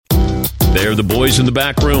They're the boys in the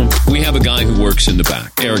back room. We have a guy who works in the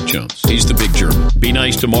back, Eric Jones. He's the big German. Be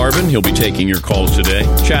nice to Marvin. He'll be taking your calls today.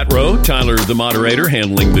 Chat row, Tyler, the moderator,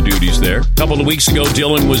 handling the duties there. A couple of weeks ago,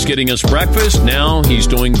 Dylan was getting us breakfast. Now he's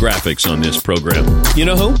doing graphics on this program. You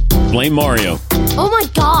know who? Blame Mario. Oh my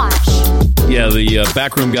gosh. Yeah, the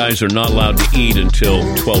backroom guys are not allowed to eat until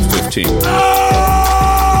 12:15.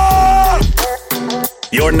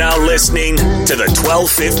 You're now listening to the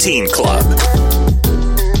 12:15 Club.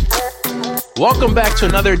 Welcome back to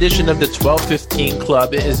another edition of the 12:15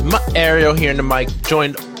 Club. It is Ariel here in the mic,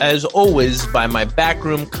 joined as always by my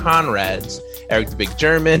backroom comrades, Eric the Big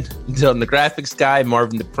German, Dylan the graphics guy,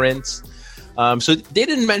 Marvin the Prince. So they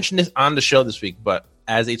didn't mention this on the show this week, but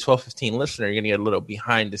as a 12:15 listener, you're going to get a little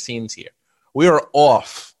behind the scenes here. We are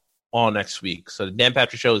off all next week. So the Dan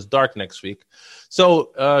Patrick Show is dark next week.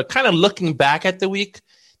 So kind of looking back at the week,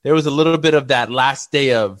 there was a little bit of that last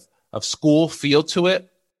day of school feel to it.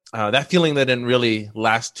 That feeling that didn't really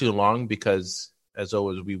last too long because, as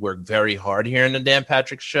always, we work very hard here in the Dan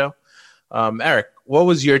Patrick Show. Eric, what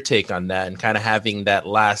was your take on that and kind of having that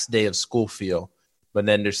last day of school feel, but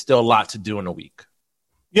then there's still a lot to do in a week?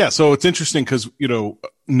 Yeah, so it's interesting because, you know,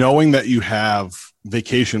 knowing that you have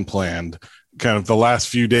vacation planned, kind of the last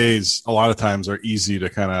few days, a lot of times are easy to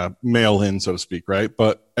kind of mail in, so to speak, right?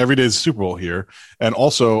 But every day is Super Bowl here. And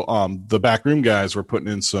also the backroom guys were putting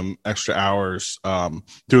in some extra hours,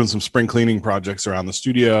 doing some spring cleaning projects around the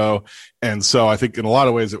studio. And so I think in a lot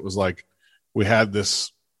of ways it was like we had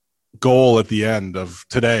this goal at the end of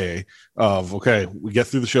today of, okay, we get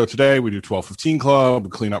through the show today, we do 12:15 Club, we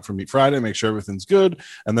clean up for Meat Friday, make sure everything's good,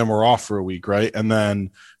 and then we're off for a week, right? And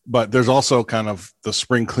then, but there's also kind of the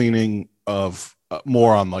spring cleaning of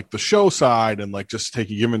more on like the show side and like just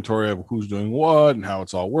taking inventory of who's doing what and how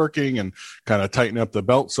it's all working and kind of tighten up the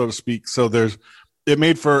belt, so to speak. So it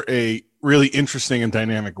made for a really interesting and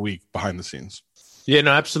dynamic week behind the scenes. Yeah,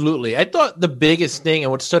 no, absolutely. I thought the biggest thing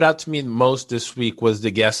and what stood out to me most this week was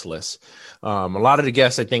the guest list. A lot of the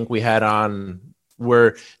guests I think we had on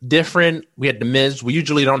were different. We had The Miz. We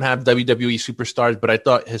usually don't have WWE superstars, but I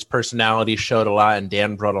thought his personality showed a lot and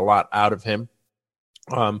Dan brought a lot out of him.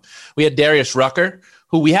 We had Darius Rucker,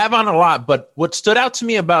 who we have on a lot, but what stood out to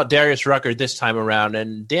me about Darius Rucker this time around,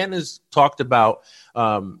 and Dan has talked about,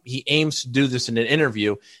 he aims to do this in an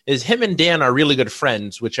interview, is him and Dan are really good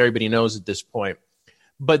friends, which everybody knows at this point.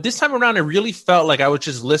 But this time around, it really felt like I was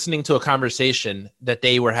just listening to a conversation that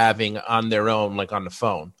they were having on their own, like on the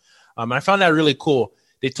phone. I found that really cool.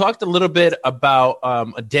 They talked a little bit about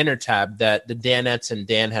a dinner tab that the Danettes and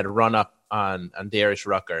Dan had run up on Darius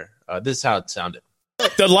Rucker. This is how it sounded.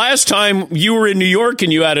 The last time you were in New York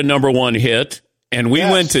and you had a number one hit, and we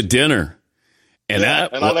went to dinner. And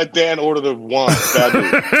I let Dan order the wine.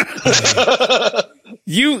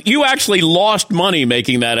 You actually lost money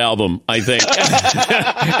making that album, I think.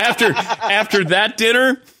 after that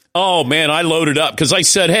dinner, oh man, I loaded up because I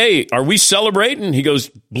said, "Hey, are we celebrating?" He goes,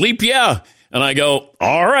 "Bleep, yeah." And I go,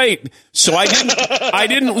 "All right." So I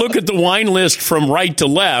didn't look at the wine list from right to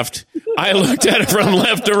left. I looked at it from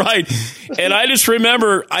left to right. And I just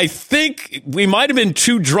remember, I think we might have been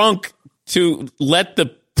too drunk to let the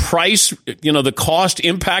price, the cost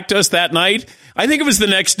impact us that night. I think it was the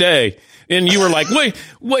next day. And you were like, wait,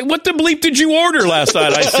 what the bleep did you order last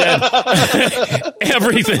night? I said,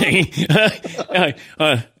 everything.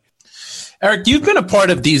 Eric, you've been a part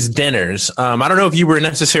of these dinners. I don't know if you were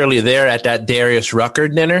necessarily there at that Darius Rucker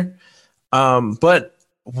dinner, but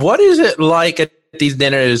what is it like at these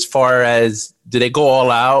dinners as far as do they go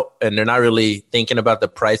all out and they're not really thinking about the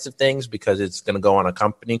price of things because it's going to go on a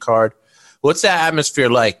company card? What's that atmosphere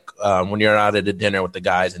like when you're out at a dinner with the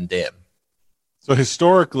guys and Dan? So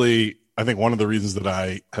historically, I think one of the reasons that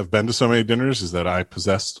I have been to so many dinners is that I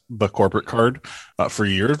possessed the corporate card for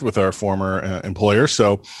years with our former employer.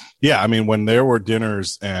 So, yeah, I mean, when there were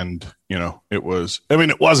dinners and, it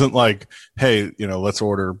wasn't like, hey, let's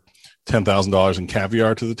order $10,000 in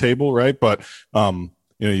caviar to the table, right? But,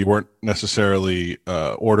 you weren't necessarily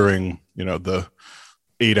ordering, the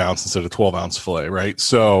 8-ounce instead of 12-ounce filet, right?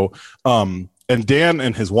 So, and Dan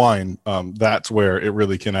and his wine, that's where it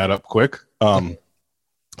really can add up quick.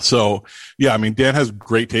 So, yeah, I mean, Dan has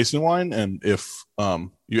great taste in wine. And if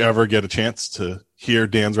you ever get a chance to hear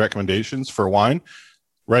Dan's recommendations for wine,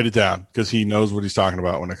 write it down because he knows what he's talking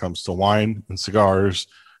about when it comes to wine and cigars.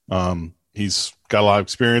 He's got a lot of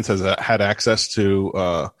experience, has had access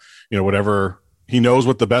to, whatever. He knows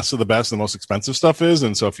what the best of the best and the most expensive stuff is.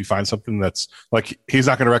 And so if you find something that's like, he's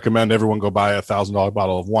not going to recommend everyone go buy $1,000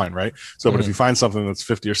 bottle of wine, right? So, but if you find something that's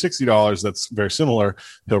 $50 or $60 that's very similar,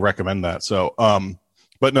 he'll recommend that. So,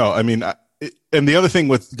 but no, I mean, and the other thing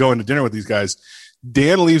with going to dinner with these guys,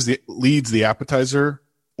 Dan leads the appetizer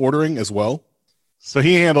ordering as well. So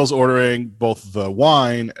he handles ordering both the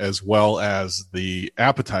wine as well as the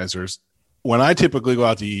appetizers. When I typically go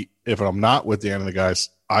out to eat, if I'm not with Dan and the guys,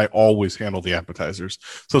 I always handle the appetizers.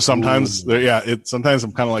 So sometimes, sometimes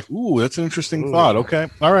I'm kind of like, ooh, that's an interesting thought. Okay,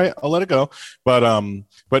 all right, I'll let it go. But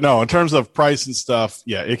no, in terms of price and stuff,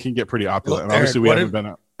 yeah, it can get pretty opulent. And obviously, we haven't been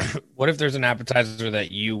out. What if there's an appetizer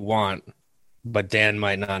that you want, but Dan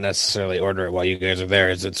might not necessarily order it while you guys are there?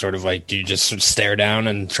 Is it sort of like, do you just sort of stare down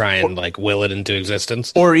and try and like will it into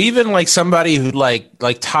existence? Or even like somebody who like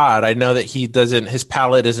Todd, I know that he doesn't, his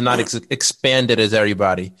palate is not expanded as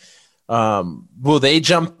everybody. Will they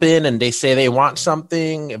jump in and they say they want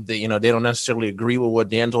something if they don't necessarily agree with what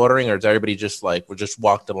Dan's ordering, or is everybody just like, we'll just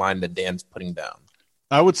walk the line that Dan's putting down?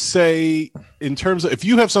 I would say in terms of if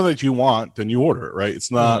you have something that you want, then you order it, right?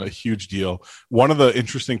 It's not a huge deal. One of the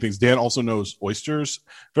interesting things, Dan also knows oysters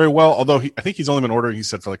very well, although I think he's only been ordering, he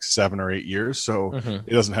said, for like 7 or 8 years. So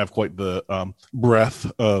he doesn't have quite the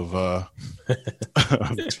breadth of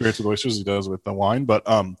experience with oysters he does with the wine. But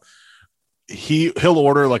he'll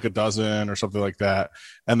order like a dozen or something like that.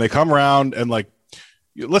 And they come around and like,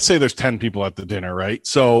 let's say there's 10 people at the dinner, right?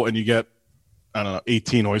 So, and you get, I don't know,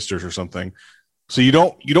 18 oysters or something. So you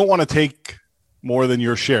don't want to take more than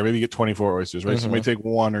your share. Maybe you get 24 oysters, right? So you may take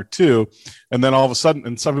 1 or 2, and then all of a sudden,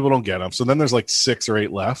 and some people don't get them. So then there's like 6 or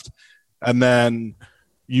 8 left, and then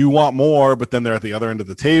you want more, but then they're at the other end of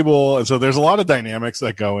the table, and so there's a lot of dynamics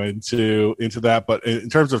that go into that. But in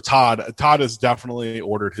terms of Todd has definitely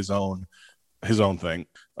ordered his own thing.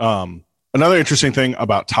 Another interesting thing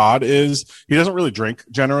about Todd is he doesn't really drink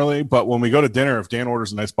generally, but when we go to dinner, if Dan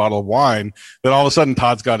orders a nice bottle of wine, then all of a sudden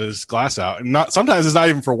Todd's got his glass out, and sometimes it's not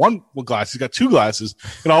even for one glass. He's got 2 glasses,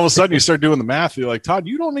 and all of a sudden you start doing the math. You're like, Todd,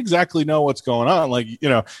 you don't exactly know what's going on. Like,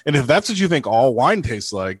 and if that's what you think all wine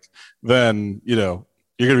tastes like, then, you're going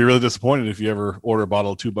to be really disappointed if you ever order a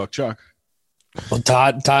bottle of $2 Chuck. Well,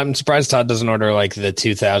 I'm surprised Todd doesn't order like the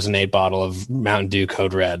 2008 bottle of Mountain Dew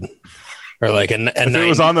Code Red. Or like if it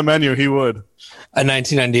was on the menu, he would. A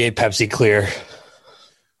 1998 Pepsi Clear.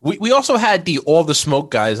 We also had All the Smoke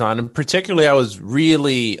guys on, and particularly I was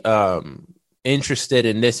really interested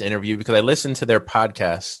in this interview because I listened to their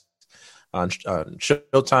podcast on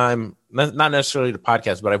Showtime. Not necessarily the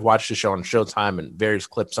podcast, but I've watched the show on Showtime and various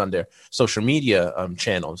clips on their social media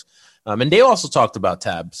channels. And they also talked about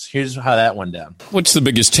tabs. Here's how that went down. What's the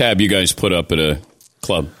biggest tab you guys put up at a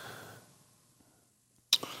club?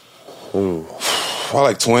 Ooh, probably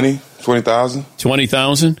like 20,000.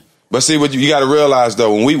 20,000? But see, what you got to realize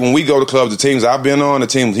though, when we go to clubs, the teams I've been on, the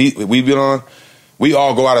teams we've been on, we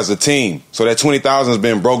all go out as a team. So that 20,000 has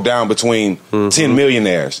been broke down between 10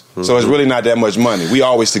 millionaires. So it's really not that much money. We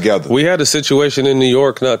always together. We had a situation in New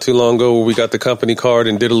York not too long ago where we got the company card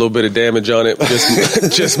and did a little bit of damage on it.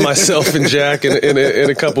 Just myself and Jack and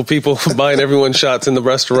a couple people buying everyone shots in the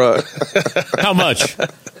restaurant. How much?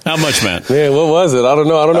 How much, man? Man, what was it? I don't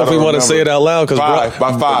know. I don't know if we want to say it out loud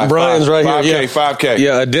because Brian's right here. 5K.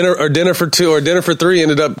 Yeah, a dinner for 2 or dinner for 3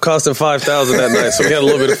 ended up costing $5,000 that night. So we had a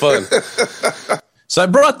little bit of fun. So I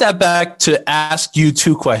brought that back to ask you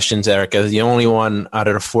 2 questions, Erica, the only one out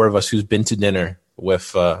of the 4 of us who's been to dinner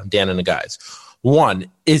with Dan and the guys. One,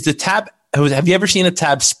 is the tab, have you ever seen a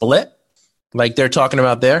tab split like they're talking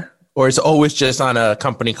about there? Or is it always just on a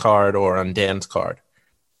company card or on Dan's card?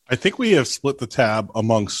 I think we have split the tab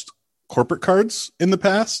amongst corporate cards in the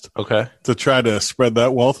past. Okay. To try to spread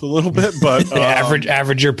that wealth a little bit, but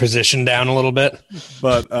average your position down a little bit.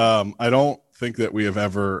 But I don't think that we have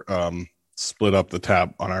ever split up the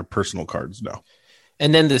tab on our personal cards. No.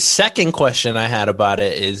 And then the second question I had about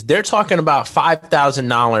it is they're talking about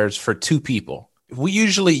 $5,000 for 2 people.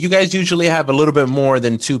 You guys usually have a little bit more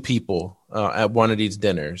than 2 people at one of these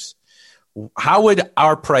dinners. How would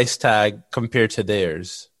our price tag compare to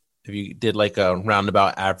theirs? If you did like a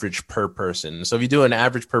roundabout average per person. So if you do an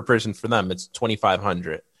average per person for them, it's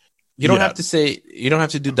 $2,500. You don't have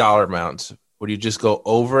to do dollar amounts. Would you just go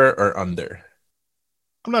over or under?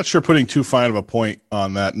 I'm not sure putting too fine of a point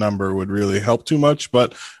on that number would really help too much,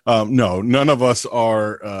 but no, none of us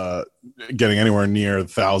are getting anywhere near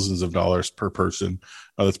thousands of dollars per person.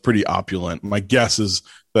 That's pretty opulent. My guess is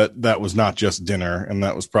that was not just dinner, and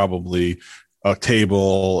that was probably a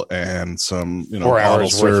table and some, 4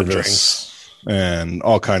 hours service worth of drinks and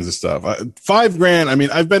all kinds of stuff. $5,000. I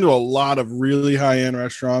mean, I've been to a lot of really high end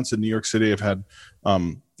restaurants in New York City. I've had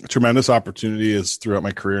tremendous opportunity is throughout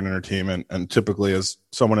my career in entertainment, and typically as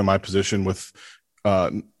someone in my position with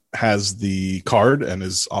has the card and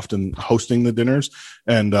is often hosting the dinners,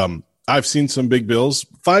 and I've seen some big bills.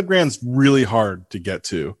 $5,000's really hard to get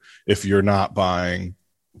to if you're not buying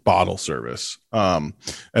bottle service.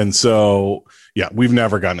 And so, yeah, we've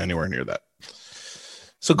never gotten anywhere near that.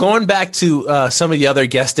 So going back to some of the other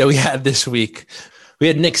guests that we had this week, we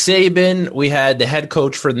had Nick Saban. We had the head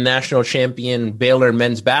coach for the national champion Baylor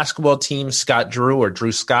men's basketball team, Scott Drew, or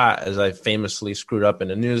Drew Scott, as I famously screwed up in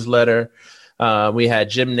a newsletter. We had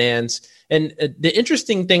Jim Nantz. And the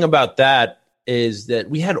interesting thing about that is that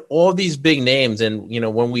we had all these big names. And, you know,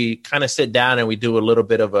 when we kind of sit down and we do a little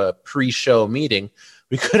bit of a pre-show meeting,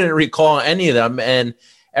 we couldn't recall any of them. And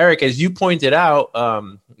Eric, as you pointed out,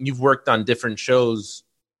 you've worked on different shows.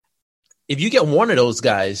 If you get one of those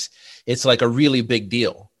guys, it's like a really big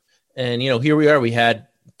deal. And, you know, here we are, we had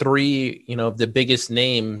three, you know, the biggest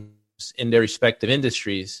names in their respective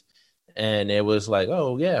industries. And it was like,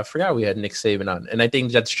 oh, yeah, I forgot we had Nick Saban on. And I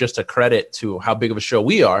think that's just a credit to how big of a show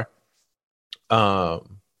we are. That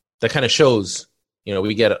kind of shows, you know,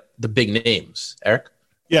 we get the big names. Eric?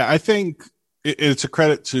 Yeah, I think it's a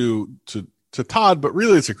credit to Todd, but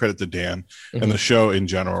really it's a credit to Dan and the show in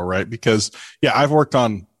general, right? Because, yeah, I've worked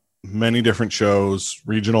on many different shows,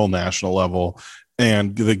 regional, national level,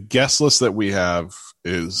 and the guest list that we have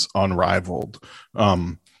is unrivaled.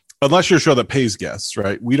 Unless you're a show that pays guests,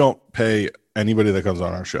 right? We don't pay anybody that comes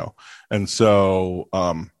on our show. And so,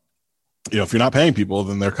 you know, if you're not paying people,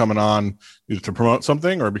 then they're coming on either to promote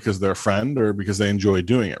something or because they're a friend or because they enjoy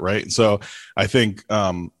doing it, right? And so I think,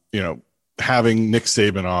 you know, having Nick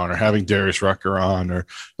Saban on or having Darius Rucker on or,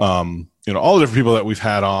 you know, all the different people that we've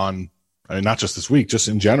had on, I mean, not just this week, just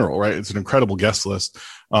in general, right? It's an incredible guest list.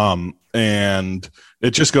 And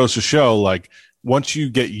it just goes to show, like, once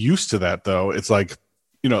you get used to that, though, it's like,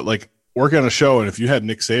 you know, like working on a show. And if you had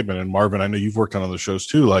Nick Saban and Marvin, I know you've worked on other shows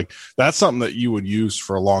too, like that's something that you would use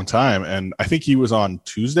for a long time. And I think he was on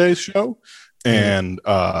Tuesday's show. And,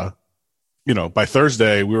 you know, by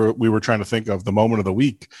Thursday we were trying to think of the moment of the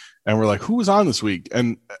week and we're like, who was on this week?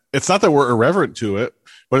 And it's not that we're irreverent to it,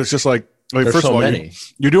 but it's just like first of all,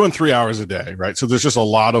 you're doing 3 hours a day, right? So there's just a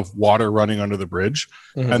lot of water running under the bridge.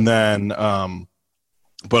 And then,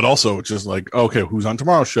 but also it's just like, okay, who's on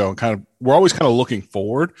tomorrow's show? And kind of, we're always kind of looking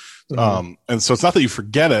forward. And so it's not that you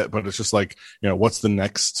forget it, but it's just like, you know, what's the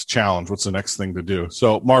next challenge? What's the next thing to do?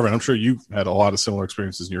 So Marvin, I'm sure you've had a lot of similar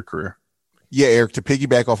experiences in your career. Yeah, Eric, to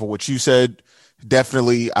piggyback off of what you said,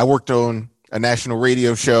 definitely I worked on a national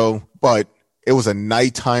radio show, but it was a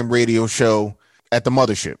nighttime radio show at the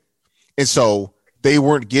mothership. And so they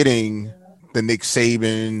weren't getting the Nick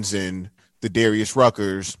Sabans and the Darius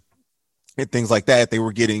Ruckers and things like that. They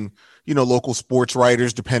were getting, you know, local sports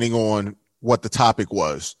writers depending on what the topic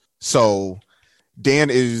was. So Dan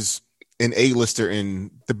is an A-lister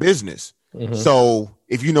in the business. So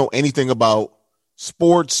if you know anything about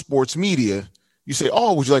sports media, you say,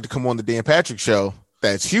 oh, would you like to come on the Dan Patrick Show?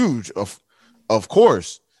 That's huge. Of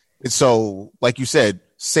course. And so, like you said,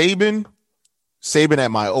 Saban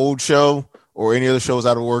at my old show or any other shows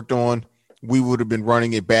I've worked on, we would have been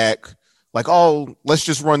running it back. Like, oh, let's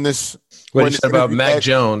just run this. What he said about Mac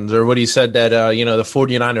Jones, or what he said that, you know, the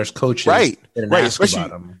 49ers coaches didn't ask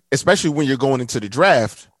about him. Especially when you're going into the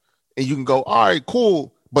draft and you can go, all right,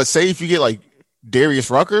 cool. But say if you get like Darius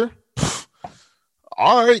Rucker,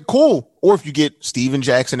 all right, cool. Or if you get Steven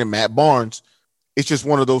Jackson and Matt Barnes, it's just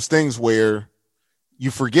one of those things where you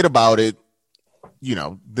forget about it, you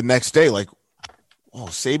know, the next day, like, oh,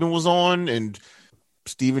 Saban was on and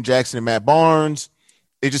Steven Jackson and Matt Barnes.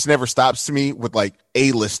 It just never stops to me with like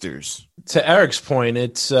A-listers. To Eric's point,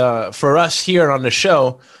 it's for us here on the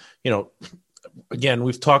show, you know, again,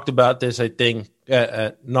 we've talked about this, I think,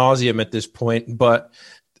 at nauseum at this point, but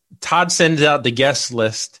Todd sends out the guest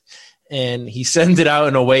list and he sends it out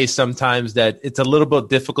in a way sometimes that it's a little bit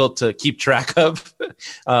difficult to keep track of.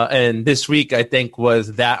 And this week, I think,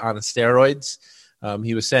 was that on steroids.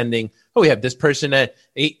 He was sending, we have this person at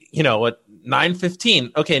 8, you know, at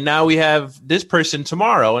 9:15. Okay, now we have this person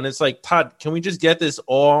tomorrow. And it's like, Todd, can we just get this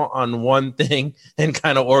all on one thing and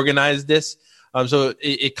kind of organize this? So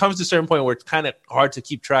it comes to a certain point where it's kind of hard to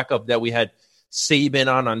keep track of that we had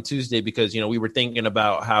Saban on Tuesday because, you know, we were thinking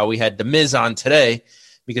about how we had The Miz on today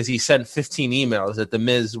because he sent 15 emails that The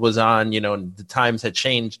Miz was on, you know, and the times had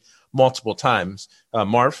changed multiple times.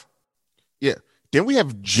 Marv? Yeah. Didn't we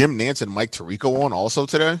have Jim Nantz and Mike Tirico on also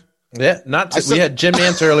today? Yeah, we had Jim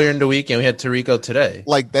Nantz earlier in the week and we had Tirico today.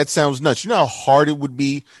 Like, that sounds nuts. You know how hard it would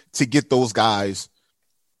be to get those guys,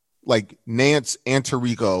 like Nantz and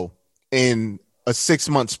Tirico, in a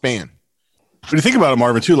 6-month span. When you think about it,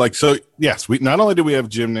 Marvin, too, like, so yes, we not only did we have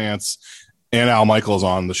Jim Nantz and Al Michaels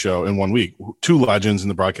on the show in 1 week, two legends in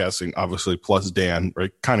the broadcasting, obviously, plus Dan,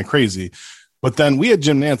 right? Kind of crazy. But then we had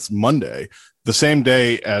Jim Nantz Monday, the same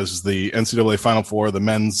day as the NCAA Final Four, the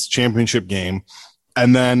men's championship game.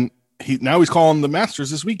 And then he's calling the Masters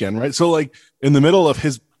this weekend, right? So like in the middle of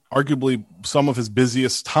his arguably some of his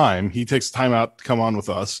busiest time, he takes time out to come on with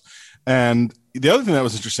us. And the other thing that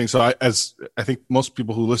was interesting, so as I think most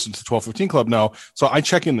people who listen to 1215 Club know, so I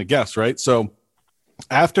check in the guests, right? So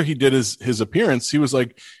after he did his appearance, he was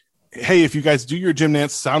like, hey, if you guys do your Jim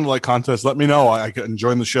Nantz Sound Alike contest, let me know. I can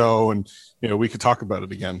join the show and, we could talk about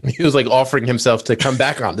it again. He was like offering himself to come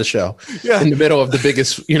back on the show in the middle of the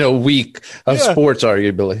biggest, week of sports,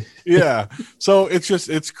 arguably. Yeah. So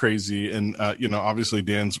it's crazy. And, obviously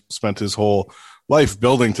Dan's spent his whole life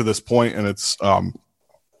building to this point, and it's,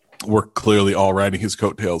 we're clearly all riding his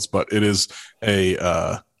coattails, but it is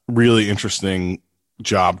a really interesting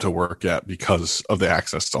job to work at because of the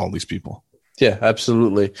access to all these people. Yeah,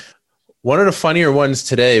 absolutely. One of the funnier ones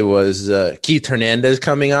today was Keith Hernandez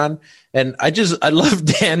coming on. And I love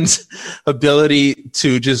Dan's ability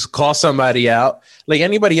to just call somebody out. Like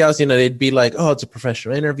anybody else, they'd be like, oh, it's a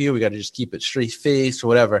professional interview. We got to just keep it straight faced or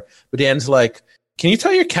whatever. But Dan's like, can you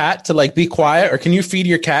tell your cat to like be quiet, or can you feed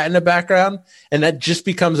your cat in the background? And that just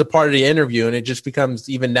becomes a part of the interview, and it just becomes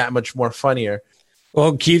even that much more funnier.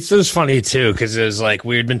 Well, Keith's was funny too, because it was like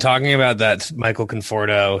we had been talking about that Michael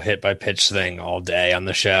Conforto hit by pitch thing all day on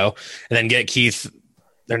the show, and then get Keith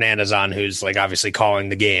Hernandez on, who's like obviously calling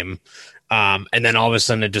the game, and then all of a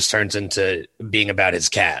sudden it just turns into being about his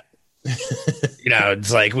cat.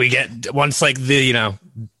 It's like we get once like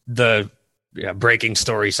the breaking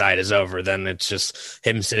story side is over, then it's just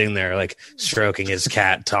him sitting there like stroking his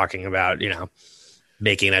cat, talking about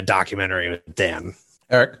making a documentary with Dan.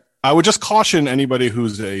 Eric? I would just caution anybody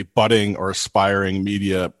who's a budding or aspiring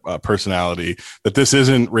media personality that this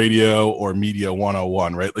isn't radio or media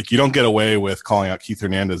 101, right? Like you don't get away with calling out Keith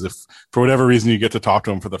Hernandez if for whatever reason you get to talk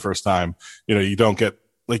to him for the first time. You don't get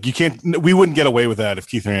we wouldn't get away with that if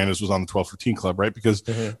Keith Hernandez was on the 1215 Club, right? Because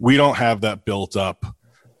we don't have that built up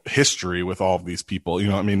history with all of these people.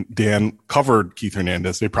 Dan covered Keith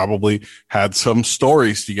Hernandez. They probably had some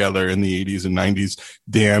stories together in the 80s and 90s.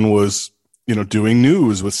 Dan was doing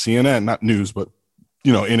news with CNN, not news, but,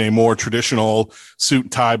 in a more traditional suit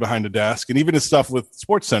and tie behind a desk. And even his stuff with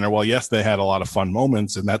SportsCenter, while yes, they had a lot of fun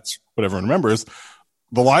moments and that's what everyone remembers,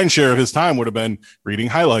 the lion's share of his time would have been reading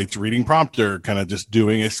highlights, reading prompter, kind of just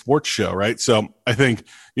doing a sports show. Right. So I think,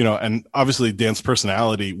 and obviously Dan's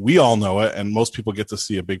personality, we all know it. And most people get to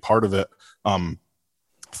see a big part of it,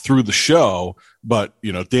 through the show, but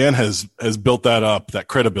Dan has built that up, that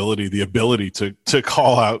credibility, the ability to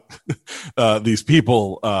call out these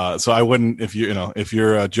people. So I wouldn't, if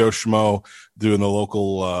you're Joe Schmo doing the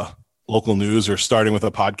local news or starting with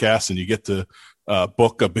a podcast and you get to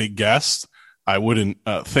book a big guest, I wouldn't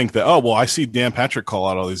think that, I see Dan Patrick call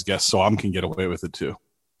out all these guests, so I can get away with it too.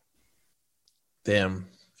 Damn,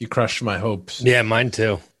 you crushed my hopes. Yeah, mine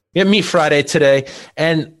too. We had Meat Friday today,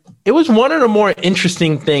 and it was one of the more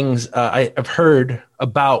interesting things I've heard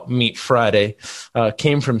about Meat Friday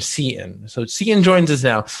came from Seaton. So Seaton joins us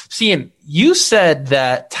now. Seaton, you said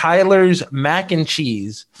that Tyler's mac and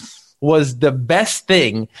cheese was the best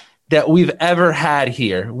thing that we've ever had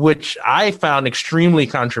here, which I found extremely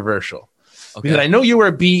controversial. Okay. Because I know you were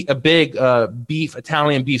a big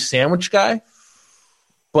Italian beef sandwich guy,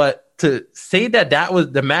 but to say that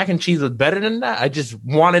was the mac and cheese was better than that, I just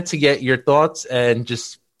wanted to get your thoughts and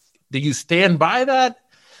just, do you stand by that?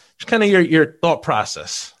 Just kind of your thought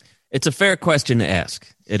process. It's a fair question to ask.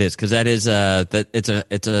 It is, because that is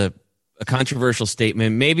it's a controversial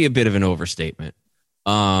statement, maybe a bit of an overstatement.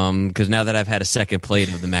 Because now that I've had a second plate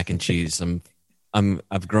of the mac and cheese,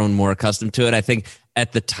 I've grown more accustomed to it. I think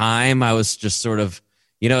at the time I was just sort of,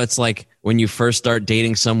 it's like when you first start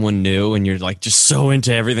dating someone new and you're like just so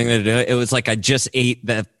into everything they do. It was like I just ate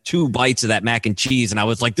the 2 bites of that mac and cheese and I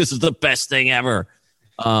was like, this is the best thing ever.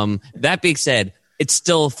 That being said, it's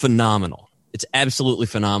still phenomenal. It's absolutely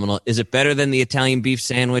phenomenal. Is it better than the Italian beef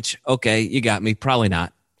sandwich? Okay, you got me. Probably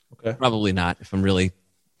not. Okay. Probably not, if I'm really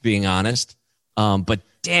being honest. But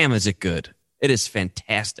damn, is it good. It is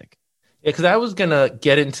fantastic. Yeah, because I was going to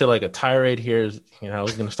get into like a tirade here. I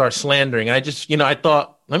was going to start slandering. I just, I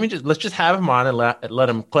thought, let's just have him on and let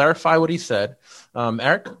him clarify what he said.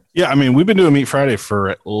 Eric? Yeah, I mean, we've been doing Meat Friday for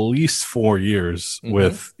at least 4 years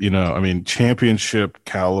with, championship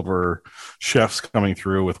caliber chefs coming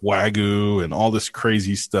through with Wagyu and all this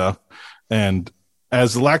crazy stuff. And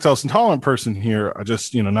as a lactose intolerant person here, I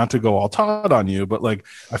just, not to go all Todd on you, but like,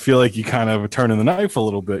 I feel like you kind of turning the knife a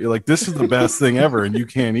little bit. You're like, this is the best thing ever and you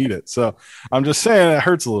can't eat it. So I'm just saying it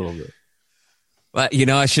hurts a little bit. But,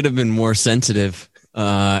 I should have been more sensitive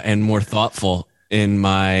and more thoughtful in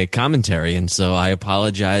my commentary. And so I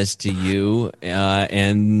apologize to you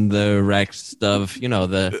and the rest of,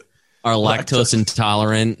 our lactose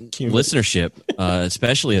intolerant listenership,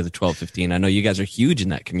 especially of the 1215. I know you guys are huge in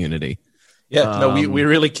that community. Yeah, no, we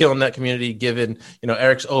really killing that community. Given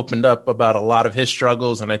Eric's opened up about a lot of his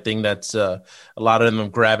struggles, and I think that's a lot of them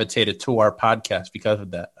have gravitated to our podcast because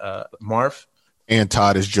of that. Marv and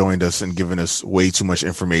Todd has joined us and given us way too much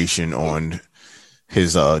information on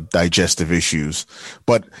his digestive issues.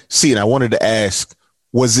 But see, and I wanted to ask,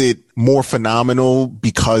 was it more phenomenal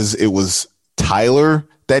because it was Tyler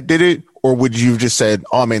that did it, or would you just said,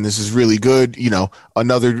 "Oh man, this is really good.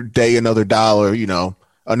 Another day, another dollar.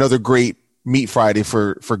 Another great Meat Friday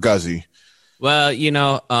for Guzzy"? Well,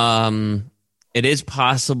 it is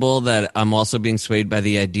possible that I'm also being swayed by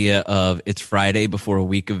the idea of it's Friday before a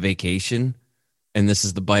week of vacation, and this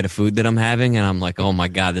is the bite of food that I'm having, and I'm like, oh my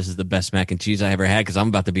God, this is the best mac and cheese I ever had because I'm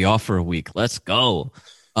about to be off for a week. Let's go.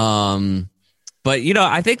 But,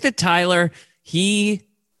 I think that Tyler,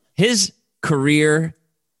 his career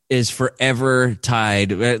is forever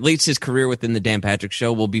tied, at least his career within the Dan Patrick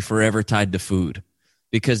Show will be forever tied to food,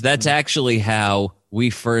 because that's actually how we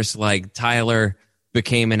first, Tyler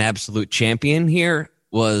became an absolute champion here.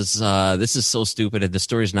 Was this is so stupid, and the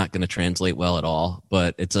story's not going to translate well at all,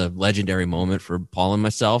 but it's a legendary moment for Paul and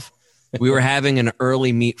myself. We were having an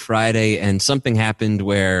early Meat Friday, and something happened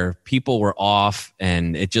where people were off,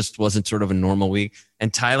 and it just wasn't sort of a normal week.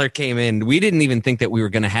 And Tyler came in. We didn't even think that we were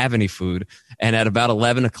going to have any food. And at about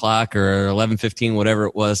 11 o'clock or 11:15, whatever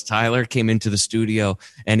it was, Tyler came into the studio,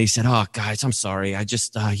 and he said, "Oh, guys, I'm sorry. I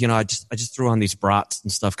just threw on these brats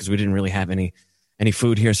and stuff because we didn't really have any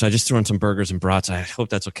food here, so I just threw in some burgers and brats. I hope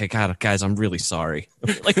that's okay. God, guys, I'm really sorry."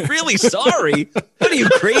 Really sorry? What are you,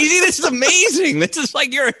 crazy? This is amazing. This is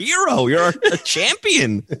you're a hero. You're a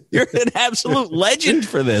champion. You're an absolute legend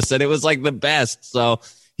for this, and it was the best. So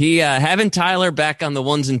he having Tyler back on the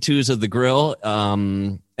ones and twos of the grill,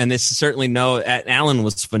 and this certainly Alan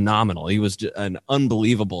was phenomenal. He was an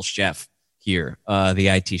unbelievable chef here, the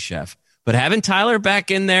IT chef. But having Tyler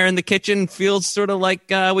back in there in the kitchen feels sort of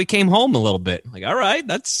like we came home a little bit. All right,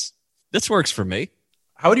 this works for me.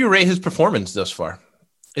 How would you rate his performance thus far?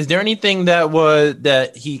 Is there anything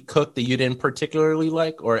that he cooked that you didn't particularly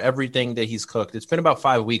like, or everything that he's cooked? It's been about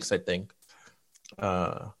 5 weeks, I think.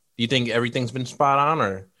 Do you think everything's been spot on,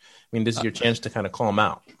 or this is your chance to kind of call him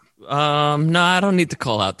out? No, I don't need to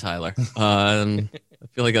call out Tyler. I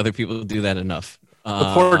feel like other people do that enough.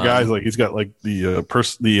 The poor guy's he's got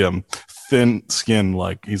the thin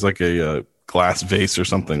skin, he's like a glass vase or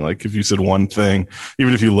something. If you said one thing,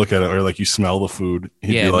 even if you look at it or you smell the food,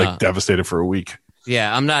 he'd be devastated for a week.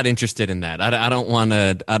 Yeah, I'm not interested in that. I don't want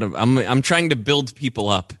to. I'm trying to build people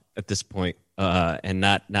up at this point, and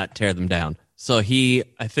not tear them down. So I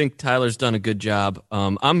think Tyler's done a good job.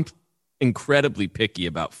 I'm incredibly picky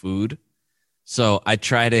about food, so I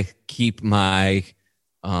try to keep my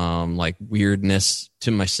weirdness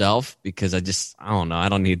to myself, because I don't know. I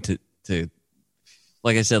don't need to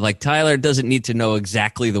like I said, Tyler doesn't need to know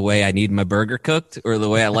exactly the way I need my burger cooked or the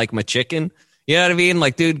way I like my chicken. You know what I mean?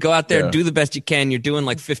 Dude, go out there, do the best you can. You're doing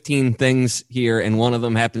 15 things here, and one of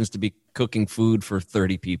them happens to be cooking food for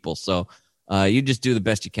 30 people. So you just do the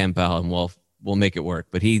best you can, pal, and we'll make it work.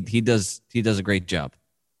 But he does a great job.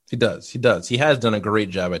 He does. He has done a great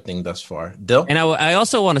job, I think, thus far. Dill? And I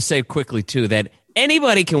also want to say quickly, too, that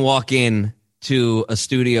anybody can walk in to a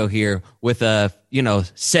studio here with a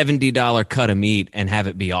 $70 cut of meat and have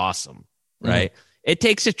it be awesome, right? It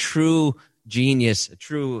takes a true genius, a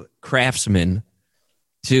true craftsman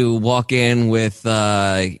to walk in with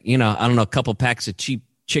I don't know, a couple packs of cheap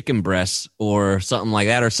chicken breasts or something like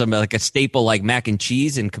that, or something like a staple like mac and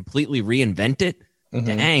cheese, and completely reinvent it.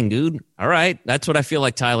 Dang, dude. All right, that's what I feel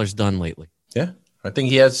like Tyler's done lately. Yeah, I think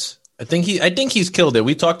he has. I think he's killed it.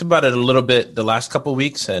 We talked about it a little bit the last couple of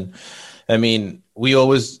weeks, and we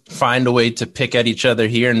always find a way to pick at each other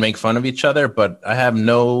here and make fun of each other, but I have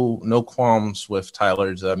no qualms with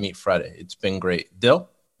Tyler's Meat Friday. It's been great. Dill?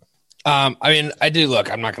 I do. Look,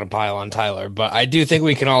 I'm not going to pile on Tyler, but I do think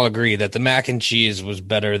we can all agree that the mac and cheese was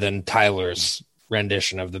better than Tyler's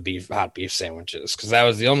rendition of the hot beef sandwiches, because that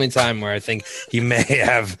was the only time where I think he may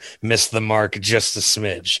have missed the mark just a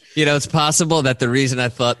smidge. It's possible that the reason I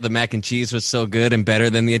thought the mac and cheese was so good and better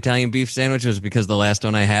than the Italian beef sandwich was because the last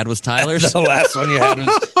one I had was Tyler's. The last one you had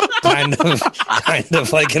was kind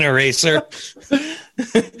of like an eraser.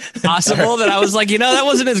 Possible that I was that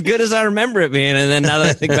wasn't as good as I remember it being, and then now that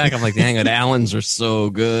I think back, I'm like, dang it, Allen's are so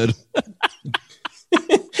good.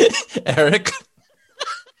 Eric?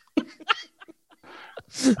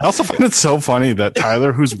 I also find it so funny that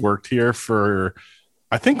Tyler, who's worked here for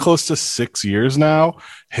I think close to 6 years now.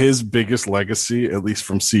 His biggest legacy, at least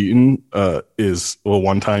from Seton, is, well,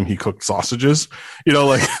 one time he cooked sausages. You know,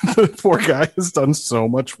 like the poor guy has done so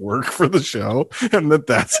much work for the show, and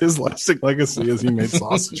that's his lasting legacy is he made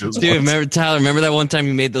sausages. Dude, remember Tyler? Remember that one time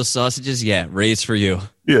you made those sausages? Yeah, raised for you.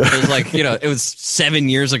 Yeah, it was like, you know, it was 7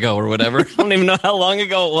 years ago or whatever. I don't even know how long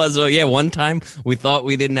ago it was. So yeah, one time we thought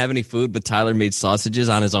we didn't have any food, but Tyler made sausages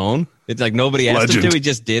on his own. It's like nobody asked him to. He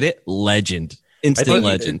just did it. Legend. Instant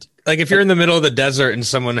legend. Like if you're in the middle of the desert and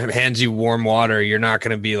someone hands you warm water, you're not going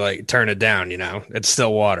to be like, turn it down, you know? It's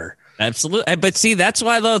still water. Absolutely. But see, that's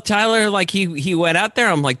why though, Tyler, like he went out there.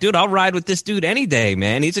 I'm like, dude, I'll ride with this dude any day,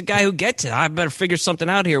 man. He's a guy who gets it. I better figure something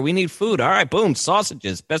out here. We need food. All right, boom,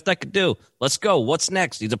 sausages. Best I could do. Let's go. What's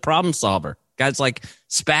next? He's a problem solver. Guy's like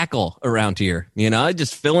Spackle around here, you know,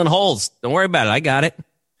 just filling holes. Don't worry about it. I got it.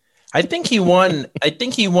 I think he won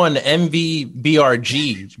MVBRG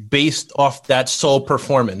based off that sole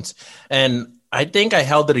performance, and I think I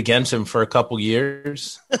held it against him for a couple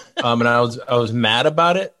years, and I was mad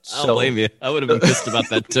about it. I don't blame you. I would have been pissed about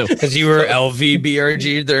that too, because you were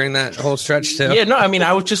LVBRG during that whole stretch too. Yeah, no, I mean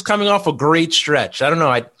I was just coming off a great stretch. I don't know,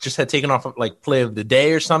 I just had taken off like play of the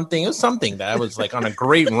day or something. It was something that I was like on a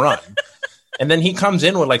great run, and then he comes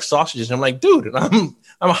in with like sausages, and I'm like, dude, I'm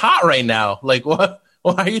hot right now. Like what?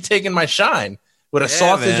 Why are you taking my shine with a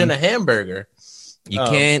sausage and a hamburger? You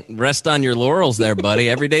can't rest on your laurels there, buddy.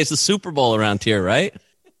 Every day's the Super Bowl around here, right?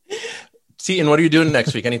 Seton, what are you doing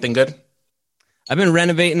next week? Anything good? I've been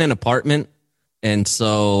renovating an apartment, and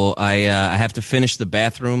so I have to finish the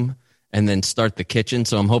bathroom and then start the kitchen.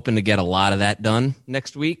 So I'm hoping to get a lot of that done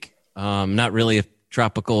next week. Not really a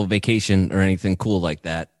tropical vacation or anything cool like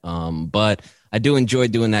that, but I do enjoy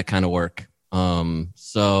doing that kind of work.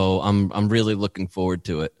 So I'm really looking forward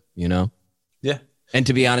to it, you know? Yeah. And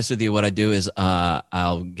to be honest with you, what I do is,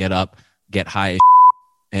 I'll get up, get high as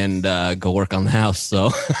and, go work on the house.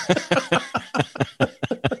 So,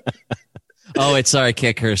 oh, wait, sorry.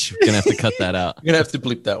 Can't curse. You're going to have to cut that out. You're going to have to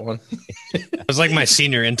bleep that one. It was like my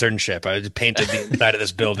senior internship. I painted the inside of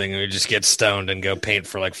this building and we just get stoned and go paint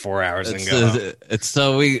for like 4 hours and go home.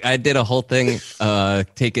 I did a whole thing,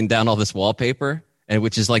 taking down all this wallpaper. And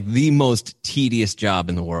which is like the most tedious job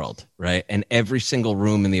in the world, right? And every single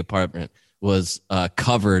room in the apartment was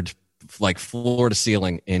covered like floor to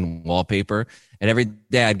ceiling in wallpaper. And every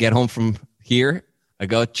day I'd get home from here, I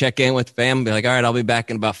go check in with fam, be like, all right, I'll be back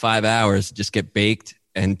in about 5 hours. Just get baked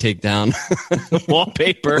and take down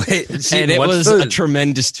wallpaper. And it was a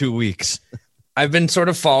tremendous 2 weeks. I've been sort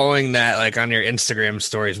of following that like on your Instagram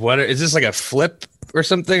stories. What is this, like a flip or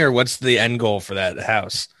something? Or what's the end goal for that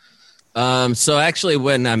house? So actually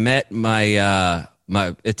when I met my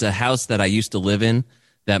it's a house that I used to live in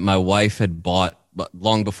that my wife had bought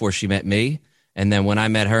long before she met me. And then when I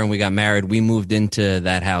met her and we got married, we moved into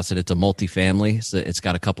that house and it's a multifamily. So it's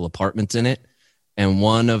got a couple apartments in it. And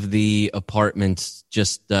one of the apartments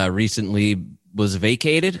just recently was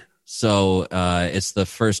vacated. So it's the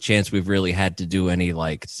first chance we've really had to do any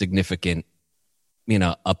like significant, you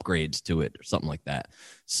know, upgrades to it or something like that.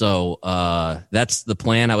 So that's the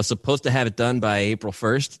plan. I was supposed to have it done by April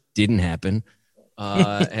 1st. Didn't happen.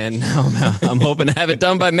 And now I'm hoping to have it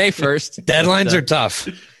done by May 1st. Deadlines are tough.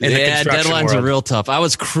 Yeah, deadlines are real tough. I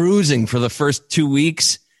was cruising for the first 2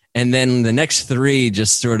 weeks. And then the next 3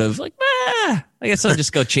 just sort of like, I guess I'll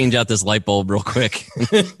just go change out this light bulb real quick.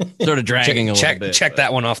 Sort of dragging a little bit. Check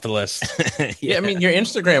that one off the list. Yeah, I mean, your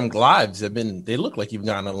Instagram lives they look like you've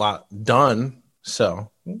gotten a lot done.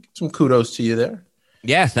 So some kudos to you there.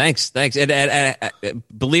 Yeah, thanks. And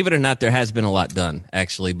believe it or not, there has been a lot done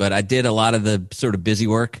actually, but I did a lot of the sort of busy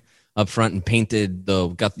work up front and painted the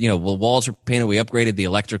walls were painted. We upgraded the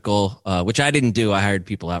electrical, which I didn't do. I hired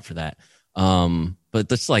people out for that. But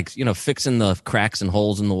that's like, you know, fixing the cracks and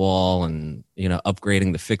holes in the wall and, you know,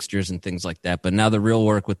 upgrading the fixtures and things like that. But now the real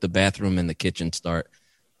work with the bathroom and the kitchen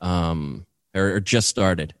or just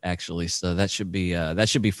started actually. So that should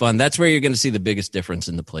be fun. That's where you're going to see the biggest difference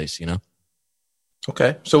in the place, you know?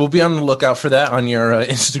 Okay, so we'll be on the lookout for that on your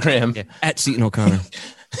Instagram. Yeah, at Seton O'Connor.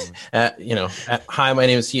 Hi, my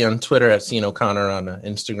name is Seton on Twitter, at Seton O'Connor on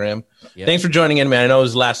Instagram. Yep. Thanks for joining in, man. I know it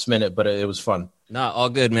was last minute, but it was fun. No,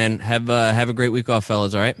 all good, man. Have a great week off,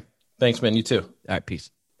 fellas, all right? Thanks, man. You too. All right,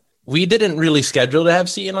 peace. We didn't really schedule to have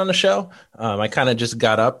Seton on the show. I kind of just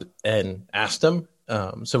got up and asked him.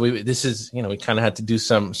 So we kind of had to do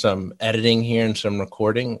some editing here and some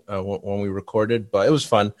recording when we recorded, but it was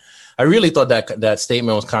fun. I really thought that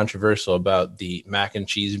statement was controversial about the mac and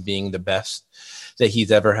cheese being the best that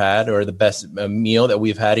he's ever had or the best meal that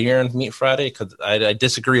we've had here on Meat Friday, because I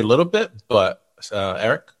disagree a little bit, but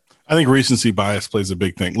Eric? I think recency bias plays a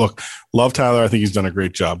big thing. Look, love Tyler. I think he's done a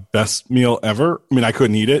great job. Best meal ever. I mean, I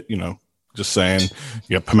couldn't eat it, just saying.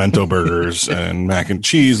 You got pimento burgers and mac and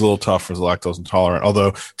cheese, a little tough for the lactose intolerant.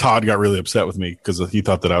 Although Todd got really upset with me because he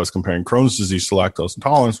thought that I was comparing Crohn's disease to lactose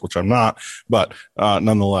intolerance, which I'm not. But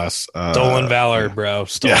nonetheless. Stolen valor, bro.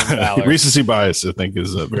 Stolen valor. Recency bias, I think,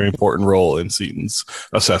 is a very important role in Seton's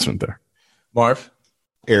assessment there. Marv?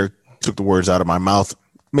 Eric took the words out of my mouth.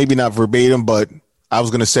 Maybe not verbatim, but I was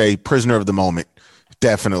going to say prisoner of the moment.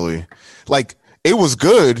 Definitely. Like, it was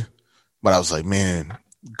good, but I was like, man,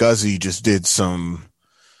 Guzzy just did some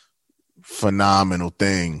phenomenal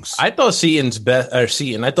things. I thought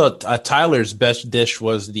I thought Tyler's best dish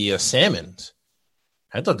was the salmon.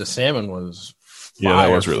 I thought the salmon was that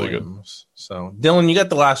was really good. So, Dylan, you got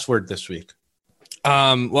the last word this week.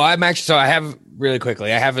 Well, I have really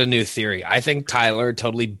quickly, I have a new theory. I think Tyler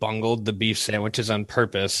totally bungled the beef sandwiches on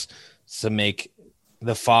purpose to make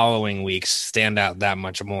the following weeks stand out that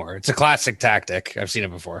much more. It's a classic tactic. I've seen it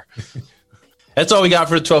before. That's all we got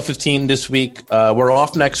for 12:15 this week. We're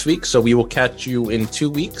off next week, so we will catch you in 2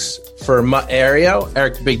 weeks. For Mutt Ario,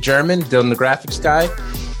 Eric the Big German, Dylan the Graphics Guy,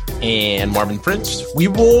 and Marvin Prince, we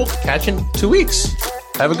will catch you in 2 weeks.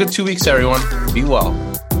 Have a good 2 weeks, everyone. Be well.